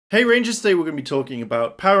Hey Rangers, today we're going to be talking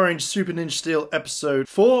about Power Rangers Super Ninja Steel episode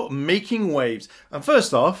 4, Making Waves. And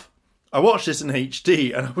first off, I watched this in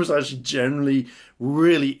HD and I was actually generally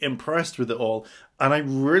really impressed with it all. And I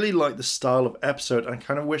really like the style of episode and I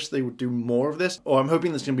kind of wish they would do more of this. Or I'm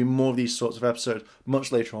hoping there's going to be more of these sorts of episodes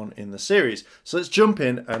much later on in the series. So let's jump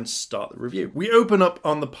in and start the review. We open up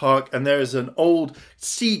on the park and there is an old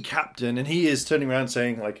sea captain and he is turning around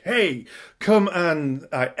saying like, hey, come and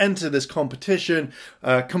enter this competition,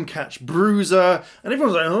 come catch Bruiser. And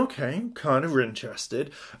everyone's like, okay, kind of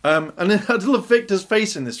interested. And then I love Victor's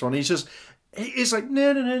face in this one. He's like,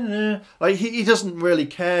 no. Like, he doesn't really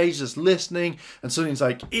care. He's just listening. And suddenly he's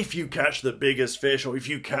like, if you catch the biggest fish or if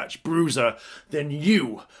you catch Bruiser, then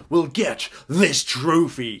you will get this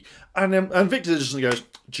trophy. And Victor just goes,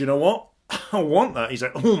 do you know what? I want that. He's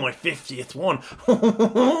like, oh, my 50th one.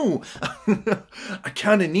 I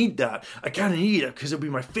kind of need that. I kind of need it because it'll be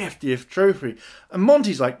my 50th trophy. And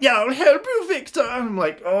Monty's like, yeah, I'll help you, Victor. And I'm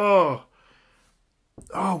like, oh,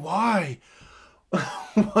 why?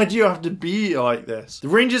 Why do you have to be like this? The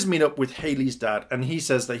Rangers meet up with Hayley's dad and he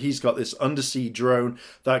says that he's got this undersea drone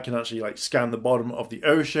that can actually like scan the bottom of the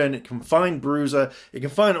ocean. It can find Bruiser. It can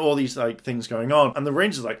find all these like things going on. And the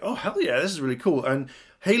Rangers are like, oh hell yeah, this is really cool. And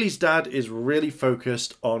Hayley's dad is really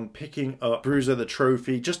focused on picking up Bruiser, the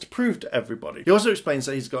trophy, just to prove to everybody. He also explains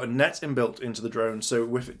that he's got a net inbuilt into the drone,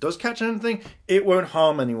 so if it does catch anything, it won't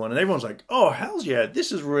harm anyone. And everyone's like, oh, hell yeah,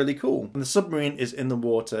 this is really cool. And the submarine is in the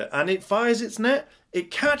water, and it fires its net. It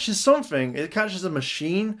catches something. It catches a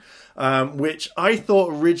machine, which I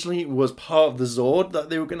thought originally was part of the Zord that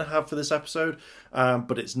they were going to have for this episode,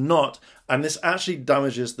 but it's not. And this actually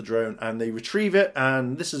damages the drone, and they retrieve it,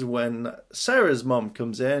 and this is when Sarah's mum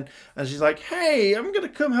comes in, and she's like, hey, I'm going to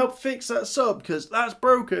come help fix that sub, because that's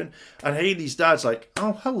broken. And Hayley's dad's like,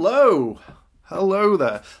 oh, hello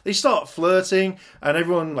there. They start flirting, and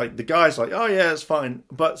everyone, like, the guy's like, oh yeah, it's fine.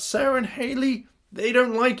 But Sarah and Hayley, they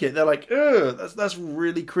don't like it. They're like, ugh, that's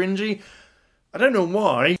really cringy. I don't know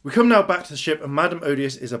why. We come now back to the ship and Madame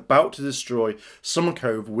Odious is about to destroy Summer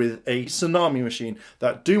Cove with a tsunami machine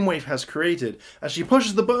that Doomwave has created. As she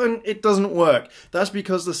pushes the button, it doesn't work. That's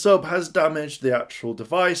because the sub has damaged the actual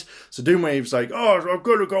device. So Doomwave's like, oh, I've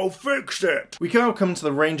got to go fix it. We now come to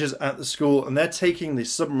the Rangers at the school and they're taking the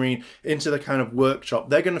submarine into the kind of workshop.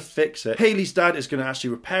 They're going to fix it. Hayley's dad is going to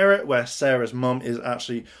actually repair it, where Sarah's mum is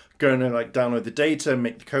actually going to like download the data,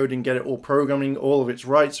 make the coding, get it all programming, all of it's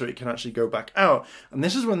right so it can actually go back out. And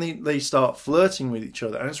this is when they start flirting with each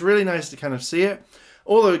other. And it's really nice to kind of see it.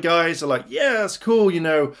 All the guys are like, yeah, that's cool, you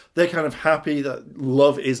know, they're kind of happy that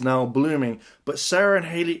love is now blooming. But Sarah and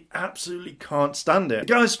Hayley absolutely can't stand it.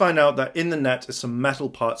 The guys find out that in the net is some metal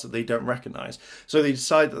parts that they don't recognize. So they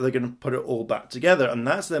decide that they're going to put it all back together, and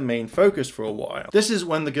that's their main focus for a while. This is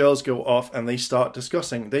when the girls go off and they start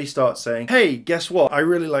discussing. They start saying, hey, guess what? I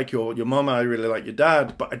really like your mama, I really like your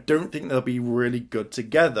dad, but I don't think they'll be really good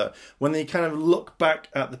together. When they kind of look back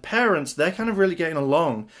at the parents, they're kind of really getting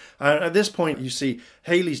along. And at this point, you see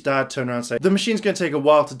Hayley's dad turn around and say, the machine's going to take a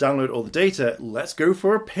while to download all the data. Let's go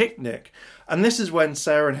for a picnic. And this is when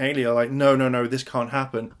Sarah and Hayley are like, no, this can't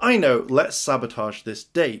happen. I know, let's sabotage this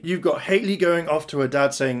date. You've got Hayley going off to her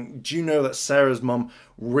dad saying, do you know that Sarah's mum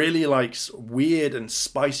really likes weird and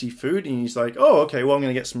spicy food? And he's like, oh, okay, well, I'm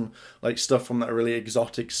going to get some like stuff from that really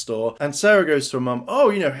exotic store. And Sarah goes to her mum, oh,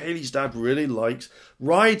 you know, Hayley's dad really likes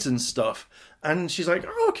rides and stuff. And she's like,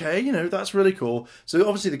 oh, okay, you know, that's really cool. So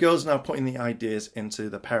obviously the girls are now putting the ideas into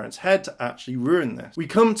the parents' head to actually ruin this. We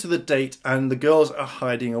come to the date and the girls are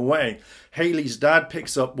hiding away. Hayley's dad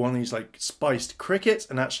picks up one of these like spiced crickets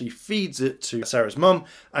and actually feeds it to Sarah's mum.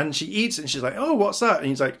 And she eats it and she's like, oh, what's that? And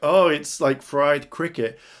he's like, oh, it's like fried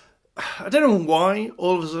cricket. I don't know why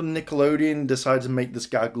all of a sudden Nickelodeon decided to make this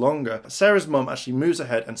gag longer. Sarah's mum actually moves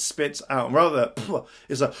ahead and spits out. And rather than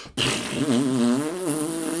is a...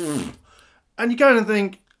 And you kind of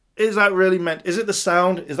think, is that really meant, is it the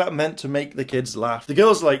sound? Is that meant to make the kids laugh? The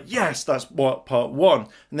girls are like, yes, that's what part one.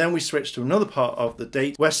 And then we switch to another part of the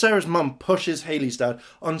date where Sarah's mum pushes Hayley's dad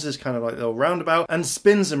onto this kind of like little roundabout and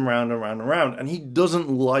spins him round and round and round. And he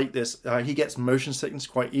doesn't like this. He gets motion sickness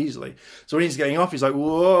quite easily. So when he's getting off, he's like,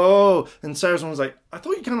 whoa. And Sarah's mum's like, I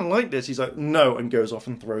thought you kind of liked this. He's like, no, and goes off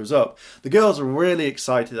and throws up. The girls are really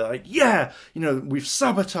excited. They're like, yeah, you know, we've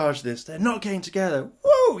sabotaged this. They're not getting together.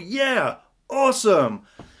 Whoa, yeah. Awesome.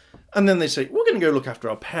 And then they say, we're going to go look after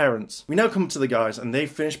our parents. We now come to the guys and they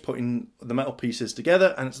finish putting the metal pieces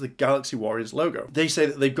together and it's the Galaxy Warriors logo. They say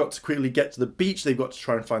that they've got to quickly get to the beach, they've got to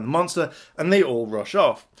try and find the monster, and they all rush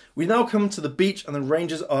off. We now come to the beach and the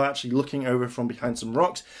Rangers are actually looking over from behind some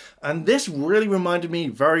rocks, and this really reminded me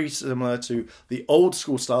very similar to the old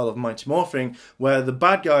school style of Mighty Morphing, where the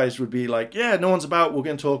bad guys would be like, yeah, no one's about, we're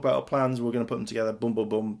going to talk about our plans, we're going to put them together, boom, boom,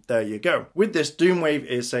 boom, there you go. With this, Doomwave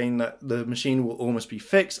is saying that the machine will almost be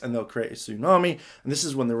fixed and they'll create a tsunami, and this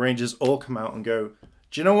is when the Rangers all come out and go,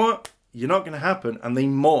 do you know what? You're not going to happen, and they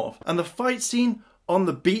morph. And the fight scene on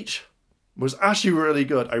the beach was actually really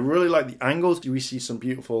good. I really like the angles. We see some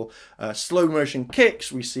beautiful slow motion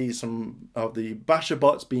kicks. We see some of the Basher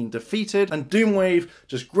bots being defeated, and Doomwave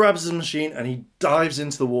just grabs his machine and he dives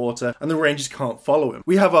into the water and the Rangers can't follow him.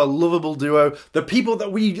 We have our lovable duo, the people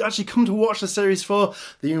that we actually come to watch the series for,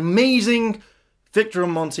 the amazing Victor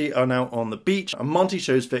and Monty are now on the beach, and Monty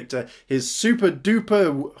shows Victor his super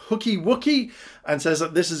duper hooky wookie and says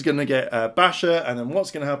that this is going to get Basher, and then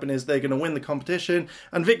what's going to happen is they're going to win the competition.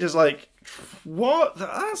 And Victor's like, what?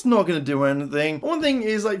 That's not going to do anything. One thing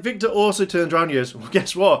is, like, Victor also turns around and goes, well,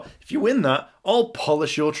 guess what? If you win that, I'll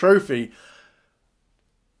polish your trophy.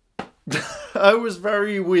 That was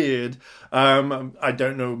very weird. I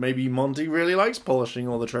don't know, maybe Monty really likes polishing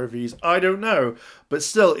all the trophies. I don't know. But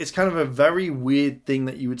still, it's kind of a very weird thing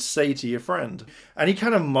that you would say to your friend. And he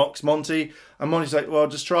kind of mocks Monty, and Monty's like, well,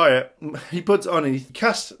 just try it. He puts it on and he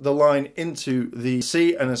casts the line into the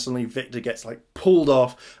sea, and then suddenly Victor gets like pulled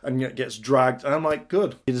off and gets dragged. And I'm like,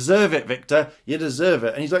 good. You deserve it, Victor. You deserve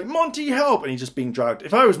it. And he's like, Monty, help! And he's just being dragged.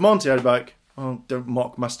 If I was Monty, I'd be like, oh, don't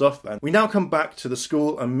mock my stuff then. We now come back to the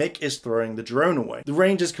school and Mick is throwing the drone away. The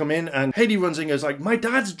Rangers come in and Hayley runs in and goes like, my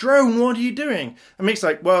dad's drone, what are you doing? And Mick's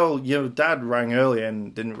like, well, your dad rang earlier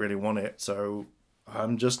and didn't really want it, so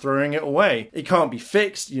I'm just throwing it away. It can't be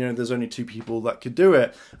fixed, you know, there's only 2 people that could do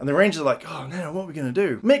it. And the Rangers are like, oh no, what are we going to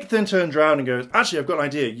do? Mick then turns around and goes, actually, I've got an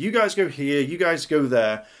idea. You guys go here, you guys go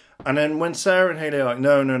there. And then when Sarah and Hayley are like,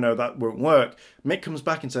 no, no, no, that won't work, Mick comes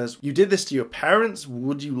back and says, you did this to your parents,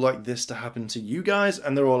 would you like this to happen to you guys?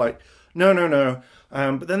 And they're all like, no, no, no.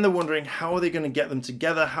 But then they're wondering, how are they going to get them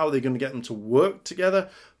together? How are they going to get them to work together?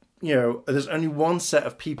 You know, there's only one set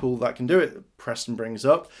of people that can do it, Preston brings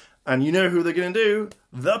up. And you know who they're going to do?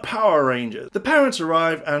 The Power Rangers. The parents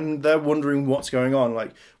arrive and they're wondering what's going on.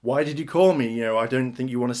 Like, why did you call me? You know, I don't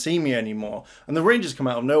think you want to see me anymore. And the Rangers come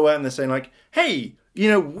out of nowhere and they're saying like, hey, you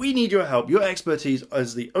know, we need your help. Your expertise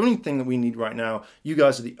is the only thing that we need right now. You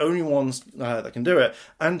guys are the only ones that can do it.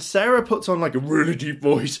 And Sarah puts on like a really deep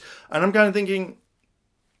voice. And I'm kind of thinking,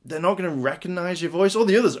 they're not going to recognize your voice. All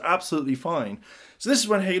the others are absolutely fine. So this is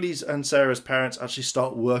when Hayley's and Sarah's parents actually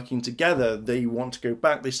start working together. They want to go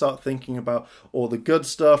back. They start thinking about all the good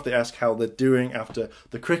stuff. They ask how they're doing after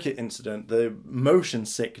the cricket incident, the motion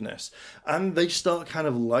sickness. And they start kind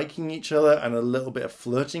of liking each other and a little bit of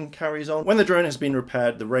flirting carries on. When the drone has been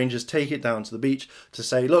repaired, the Rangers take it down to the beach to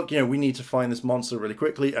say, look, you know, we need to find this monster really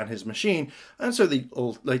quickly and his machine. And so they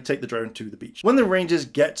take the drone to the beach. When the Rangers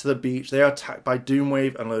get to the beach, they are attacked by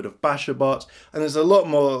Doomwave and a load of Basher bots. And there's a lot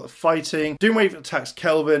more fighting. Doomwave attacks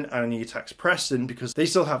Kelvin and he attacks Preston because they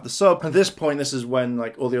still have the sub. At this point, this is when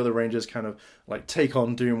like all the other Rangers kind of like take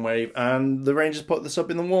on Doomwave and the Rangers put the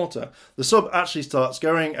sub in the water. The sub actually starts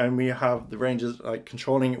going and we have the Rangers like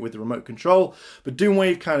controlling it with the remote control, but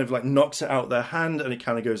Doomwave kind of like knocks it out their hand and it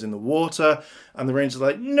kind of goes in the water and the Rangers are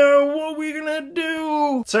like, no, what are we gonna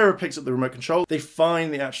do? Sarah picks up the remote control. They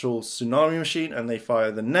find the actual tsunami machine and they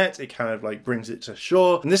fire the net. It kind of like brings it to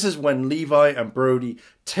shore. And this is when Levi and Brody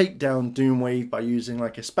take down Doomwave by using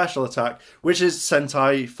like a special attack, which is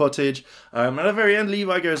Sentai footage. At the very end,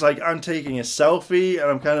 Levi goes like, I'm taking a selfie, and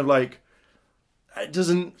I'm kind of like, it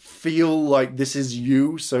doesn't feel like this is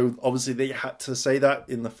you, so obviously they had to say that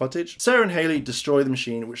in the footage. Sarah and Hayley destroy the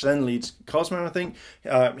machine, which then leads Cosmo, I think.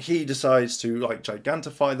 He decides to like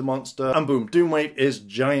gigantify the monster, and boom, Doomwave is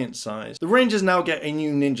giant size. The Rangers now get a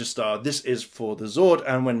new ninja star. This is for the Zord,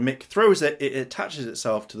 and when Mick throws it, it attaches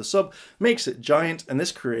itself to the sub, makes it giant, and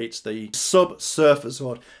this creates the Sub-Surfer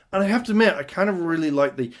Zord. And I have to admit, I kind of really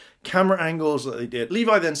like the camera angles that they did.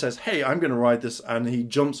 Levi then says, hey, I'm going to ride this, and he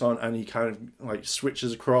jumps on and he kind of like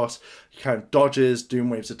switches across, he kind of dodges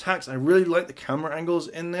Doomwave's attacks. I really like the camera angles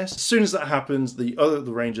in this. As soon as that happens, the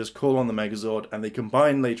Rangers call on the Megazord and they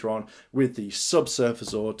combine later on with the Sub-Surfer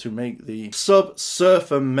Zord to make the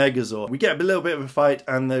Sub-Surfer Megazord. We get a little bit of a fight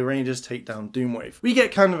and the Rangers take down Doomwave. We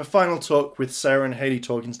get kind of a final talk with Sarah and Hayley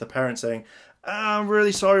talking to the parents saying, I'm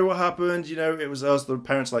really sorry what happened, you know, it was us. The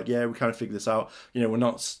parents are like, yeah, we kind of figured this out, you know, we're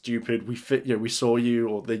not stupid, we saw you,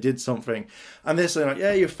 or they did something. And they're saying like,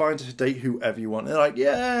 yeah, you're fine to date whoever you want. And they're like,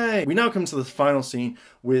 yay! We now come to the final scene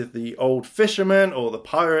with the old fisherman, or the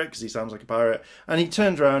pirate, because he sounds like a pirate, and he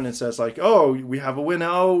turns around and says like, oh, we have a winner.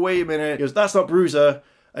 Oh, wait a minute. He goes, that's not Bruiser.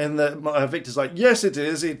 And Victor's like, yes, it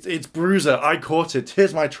is. It's Bruiser. I caught it.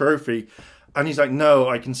 Here's my trophy. And he's like, no,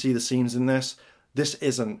 I can see the seams in this. This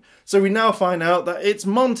isn't. So we now find out that it's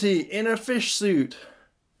Monty in a fish suit.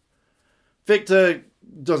 Victor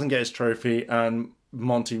doesn't get his trophy, and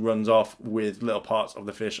Monty runs off with little parts of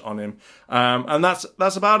the fish on him. And that's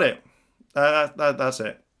about it. That's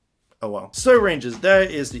it. Oh well. So Rangers, there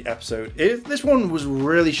is the episode. This one was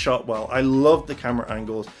really shot well. I loved the camera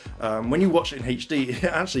angles. When you watch it in HD, it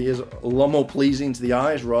actually is a lot more pleasing to the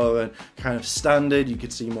eyes rather than kind of standard. You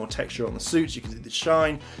could see more texture on the suits, you could see the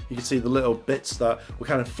shine, you could see the little bits that were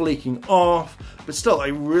kind of flaking off. But still, I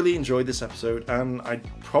really enjoyed this episode, and I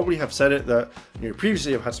probably have said it that, you know,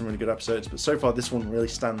 previously I've had some really good episodes, but so far this one really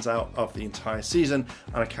stands out of the entire season,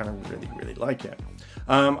 and I kind of really like it.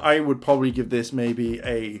 I would probably give this maybe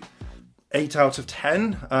a 8 out of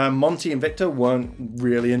 10. Monty and Victor weren't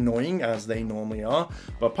really annoying as they normally are,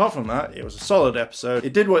 but apart from that, it was a solid episode.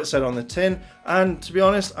 It did what it said on the tin, and to be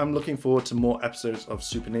honest, I'm looking forward to more episodes of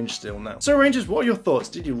Super Ninja Steel now. So Rangers, what are your thoughts?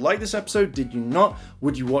 Did you like this episode? Did you not?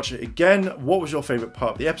 Would you watch it again? What was your favorite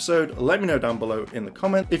part of the episode? Let me know down below in the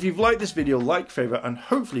comments. If you've liked this video, like, favorite, and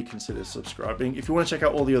hopefully consider subscribing. If you want to check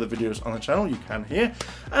out all the other videos on the channel, you can here.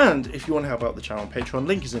 And if you want to help out the channel on Patreon,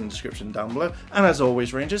 link is in the description down below. And as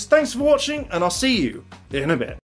always, Rangers, thanks for watching, and I'll see you in a bit.